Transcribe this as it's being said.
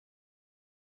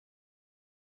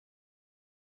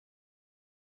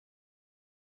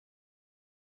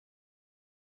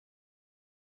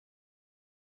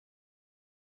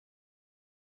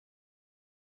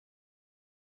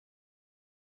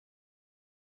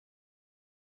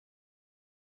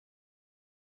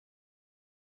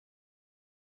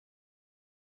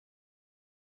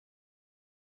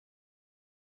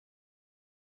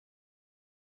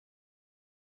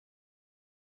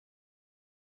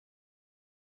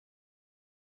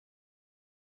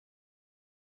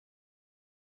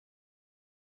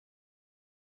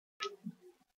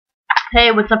Hey,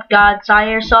 what's up guys, it's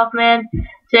Airsoft Man.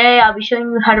 Today I'll be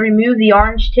showing you how to remove the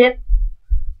orange tip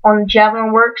on the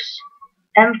Javelin Works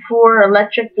M4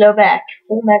 electric blowback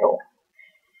full metal.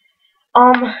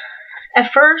 At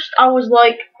first I was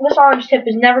like, this orange tip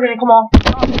is never going to come off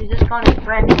because this gun is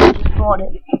brand new, I just bought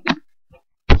it.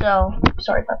 So,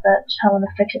 sorry about that, just having to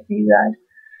fix it for you guys.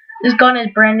 This gun is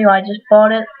brand new, I just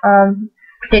bought it,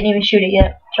 didn't even shoot it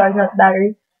yet, charging up the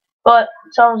battery. But,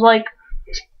 so I was like,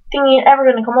 this thing ain't ever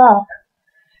going to come off.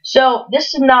 So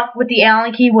this is not with the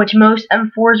Allen key, which most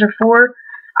M4s are for.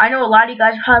 I know a lot of you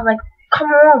guys are probably like, come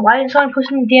on, why didn't someone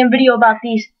post me a damn video about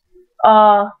these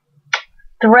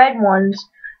thread ones?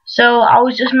 So I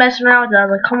was just messing around with it. I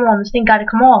was like, come on, this thing got to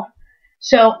come off.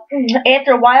 So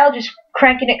after a while, just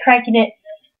cranking it,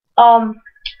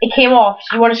 it came off.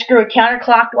 So you want to screw it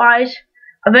counterclockwise.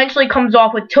 Eventually it comes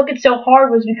off. What took it so hard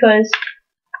was because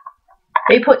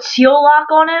they put seal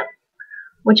lock on it,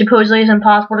 which supposedly is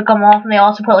impossible to come off, and they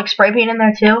also put like spray paint in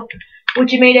there too,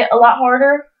 which made it a lot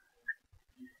harder.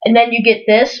 And then you get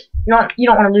this. You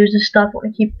don't want to lose this stuff. You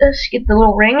want to keep this. Get the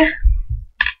little ring.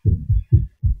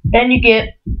 Then you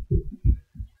get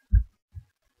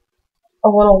a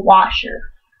little washer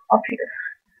up here.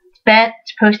 It's bent.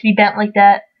 It's supposed to be bent like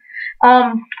that.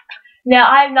 Now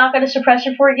I have not got a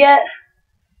suppressor for it yet.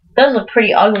 It does look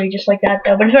pretty ugly just like that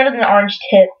though, but it's better than the orange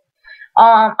tip.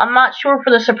 I'm not sure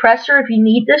for the suppressor if you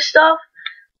need this stuff,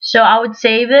 so I would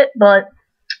save it, but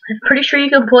I'm pretty sure you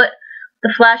can put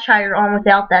the flash hider on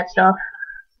without that stuff.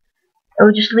 It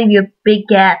would just leave you a big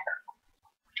gap.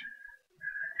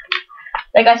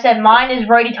 Like I said, mine is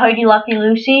righty tighty, lefty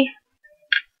loosey.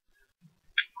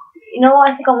 You know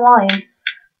what? I think I'm lying.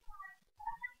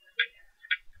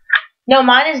 No,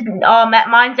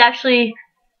 mine's actually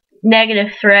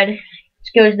negative thread. It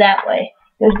goes that way.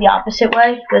 Goes the opposite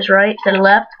way, goes right instead of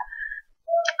left.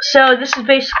 So this is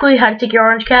basically how to take your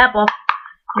orange cap off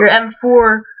your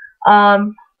M4,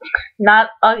 not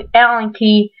Allen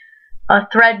key,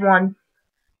 thread one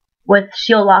with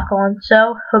seal lock on.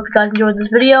 So hope you guys enjoyed this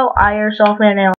video. Airsoft Man out.